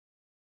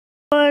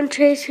everyone,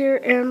 Chase here,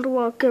 and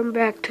welcome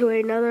back to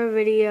another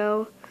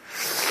video.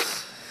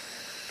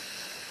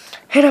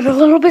 And I'm a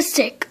little bit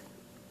sick.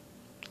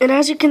 And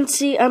as you can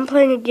see, I'm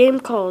playing a game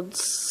called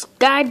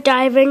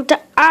Skydiving to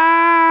Earth.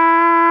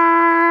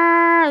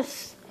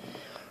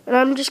 And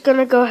I'm just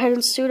gonna go ahead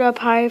and suit up.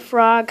 Hi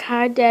Frog,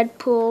 hi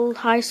Deadpool,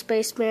 hi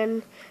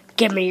Spaceman.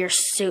 Give me your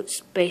suit,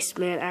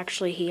 Spaceman.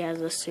 Actually, he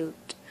has a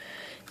suit.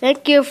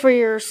 Thank you for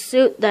your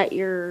suit that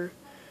you're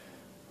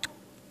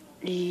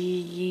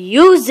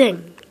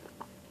using.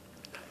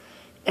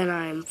 And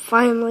I'm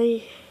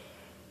finally...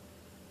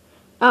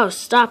 Oh,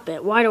 stop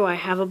it. Why do I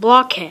have a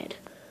blockhead?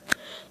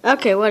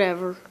 Okay,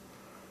 whatever.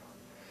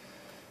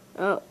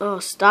 Oh,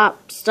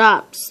 stop.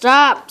 Stop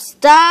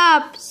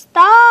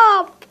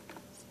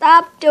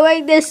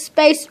doing this,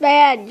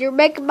 Spaceman. You're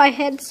making my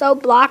head so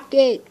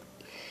blocky.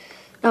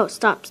 No,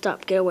 stop.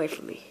 Get away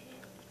from me.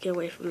 Get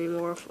away from me,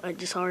 Morph. I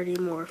just already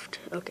morphed.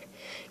 Okay.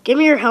 Give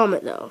me your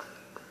helmet, though.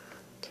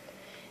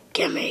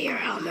 Give me your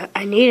helmet.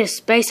 I need a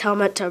space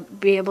helmet to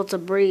be able to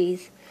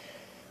breathe.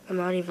 I'm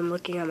not even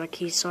looking at my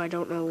keys, so I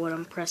don't know what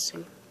I'm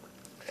pressing.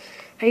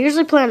 I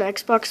usually play on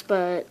Xbox,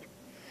 but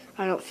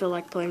I don't feel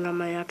like playing on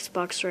my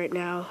Xbox right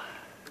now.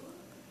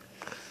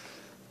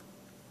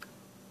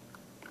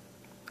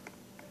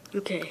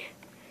 Okay.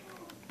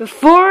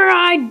 Before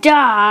I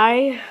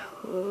die,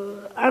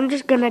 I'm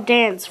just gonna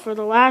dance for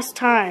the last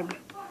time.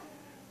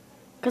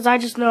 Because I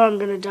just know I'm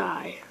gonna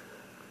die.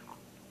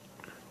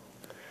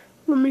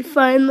 Let me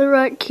find the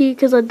right key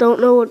because I don't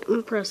know what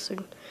I'm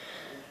pressing.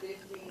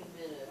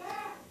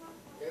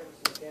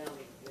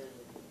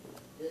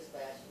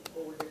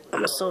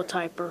 I'm a slow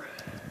typer.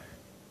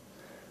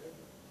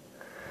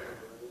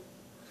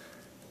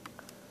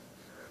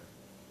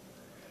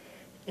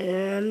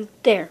 And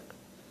there.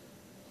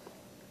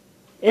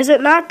 Is it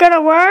not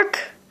gonna work?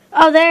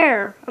 Oh,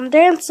 there. I'm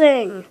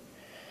dancing.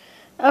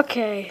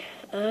 Okay.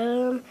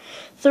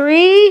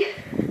 3,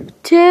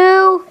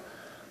 2,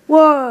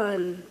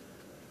 1.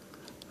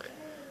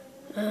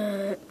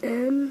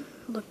 And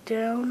look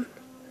down.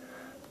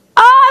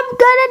 Oh, I'm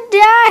gonna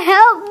die!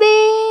 Help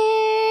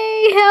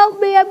me! Help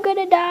me! I'm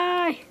gonna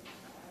die!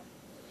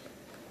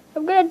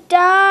 I'm gonna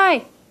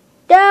die!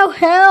 No,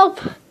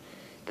 help!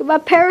 Get my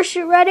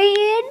parachute ready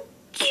and...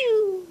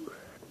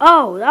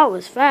 Oh, that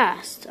was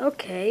fast.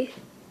 Okay.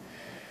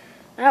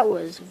 That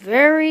was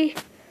very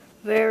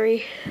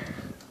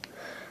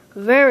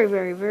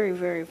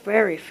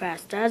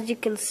fast. As you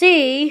can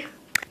see,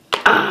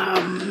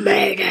 I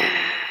made it.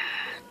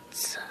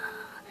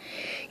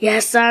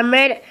 Yes, I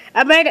made it.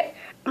 I made it.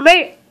 I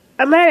made it.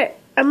 I made it.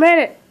 I made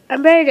it. I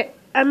made it.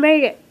 I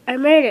made it. I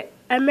made it.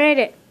 I made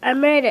it. I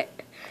made it.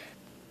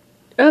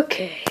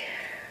 Okay.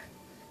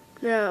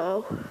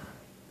 Now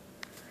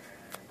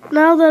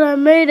that I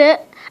made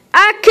it,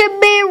 I can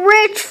be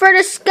rich for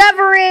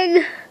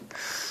discovering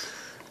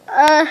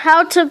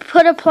how to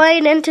put a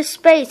plane into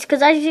space.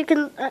 Because as you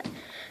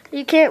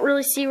can't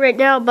really see right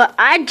now, but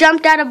I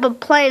jumped out of a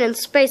plane in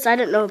space. I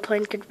didn't know a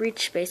plane could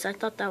reach space. I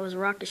thought that was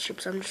rocket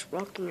ships. I'm just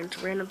walking into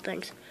random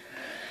things.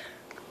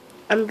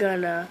 I'm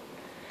gonna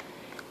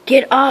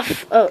get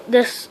off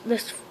this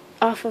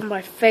off of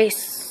my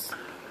face.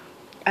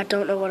 I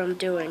don't know what I'm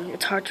doing.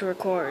 It's hard to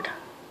record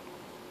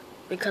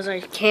because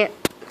I can't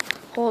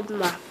hold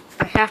I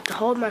have to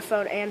hold my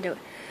phone and do it.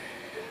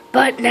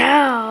 But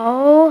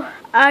now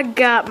I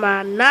got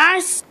my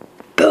nice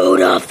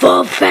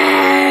beautiful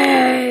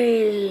face.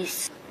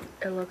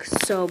 It looks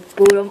so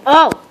beautiful.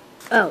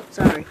 Oh,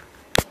 sorry.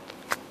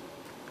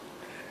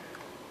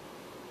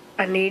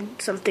 I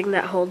need something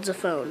that holds a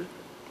phone.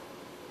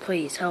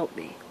 Please help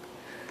me.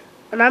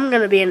 And I'm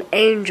gonna be an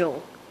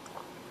angel.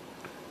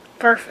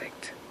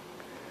 Perfect.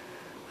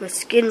 My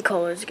skin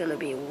color is gonna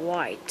be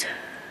white.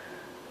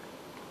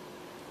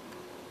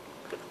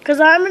 'Cause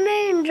I'm an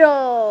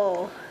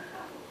angel.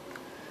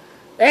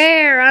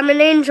 There, I'm an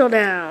angel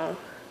now.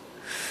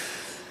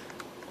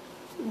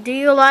 Do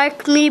you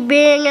like me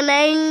being an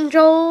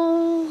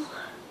angel?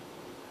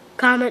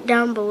 Comment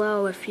down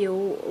below if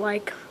you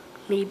like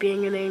me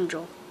being an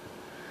angel.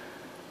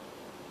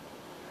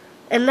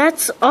 And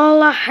that's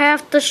all I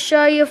have to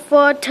show you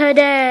for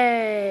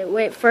today.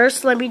 Wait,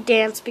 first let me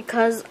dance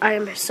because I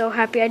am so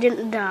happy I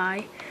didn't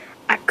die.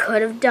 I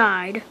could have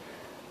died.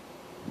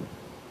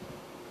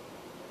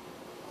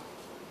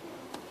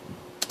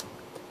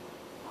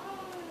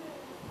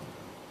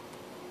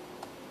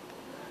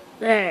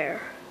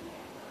 There.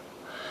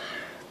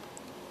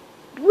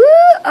 Woo!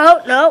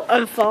 Oh, no,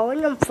 I'm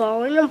falling.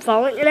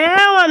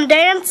 Now I'm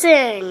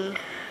dancing.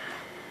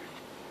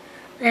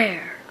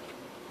 There.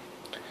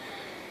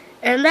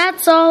 And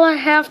that's all I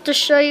have to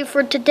show you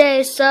for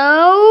today,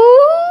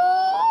 so...